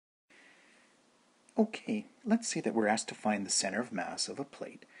Okay, let's say that we're asked to find the center of mass of a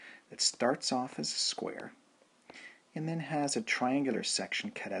plate that starts off as a square and then has a triangular section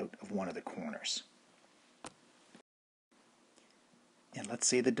cut out of one of the corners. And let's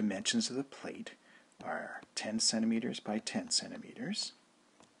say the dimensions of the plate are 10 centimeters by 10 centimeters.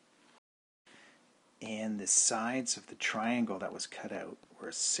 And the sides of the triangle that was cut out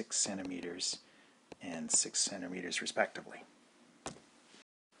were 6 centimeters and 6 centimeters respectively.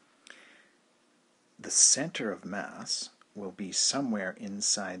 The center of mass will be somewhere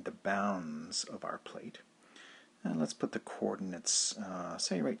inside the bounds of our plate. And let's put the coordinates,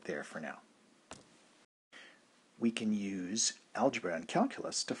 say right there for now. We can use algebra and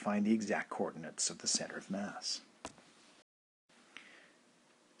calculus to find the exact coordinates of the center of mass.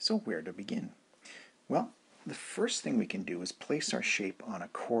 So where to begin? Well, the first thing we can do is place our shape on a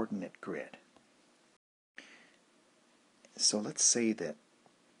coordinate grid. So let's say that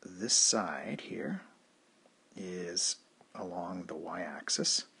this side here is along the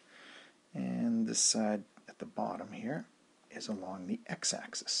y-axis, and this side at the bottom here is along the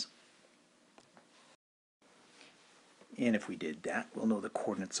x-axis. And if we did that, we'll know the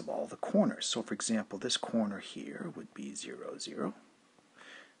coordinates of all the corners. So for example, this corner here would be 0, 0,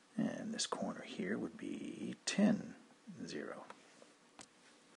 and this corner here would be 10, 0.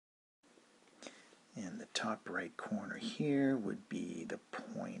 And the top right corner here would be the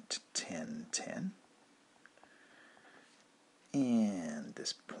point 10, 10. And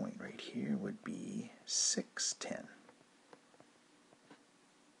this point right here would be 6, 10.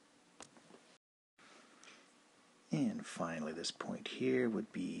 And finally, this point here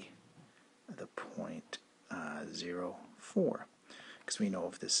would be the point 0, 4. Because we know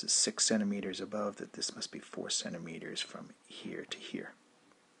if this is 6 centimeters above, that this must be 4 centimeters from here to here.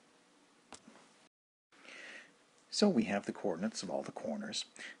 So we have the coordinates of all the corners,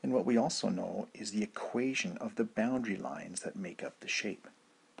 and what we also know is the equation of the boundary lines that make up the shape.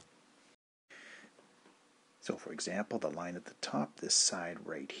 So for example, the line at the top, this side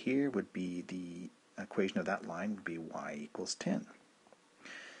right here, would be the equation of that line would be y equals 10.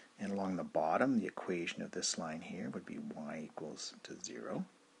 And along the bottom, the equation of this line here would be y equals to 0.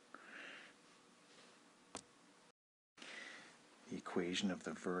 The equation of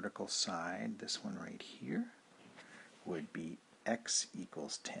the vertical side, this one right here, would be x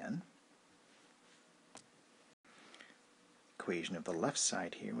equals 10. Equation of the left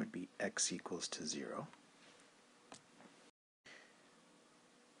side here would be x equals to 0.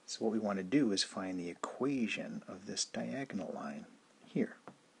 So what we want to do is find the equation of this diagonal line here.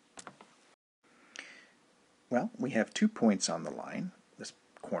 Well, we have 2 points on the line. This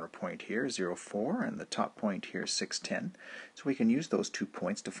corner point here, 0, 4, and the top point here, 6, 10. So we can use those 2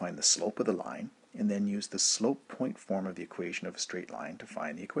 points to find the slope of the line, and then use the slope point form of the equation of a straight line to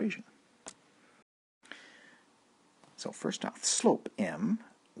find the equation. So first off, slope m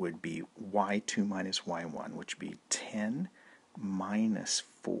would be y2 minus y1, which would be 10 minus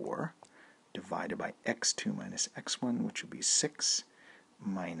 4 divided by x2 minus x1, which would be 6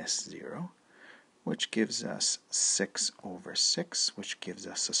 minus 0, which gives us 6 over 6, which gives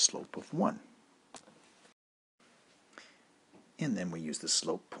us a slope of 1. And then we use the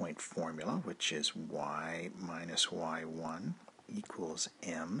slope point formula, which is y minus y1 equals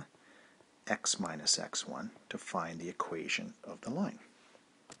m x minus x1 to find the equation of the line.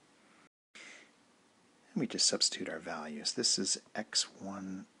 And we just substitute our values. This is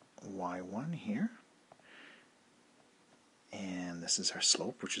x1, y1 here. And this is our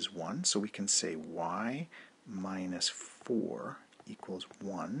slope, which is 1. So we can say y minus 4 equals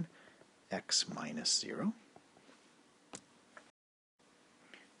 1 x minus 0.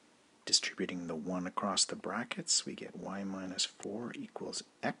 Distributing the 1 across the brackets, we get y minus 4 equals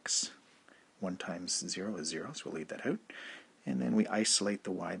x. 1 times 0 is 0, so we'll leave that out. And then we isolate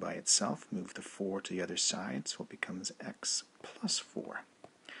the y by itself, move the 4 to the other side, so it becomes x plus 4.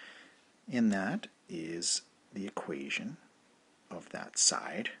 And that is the equation of that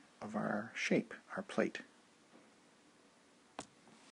side of our shape, our plate.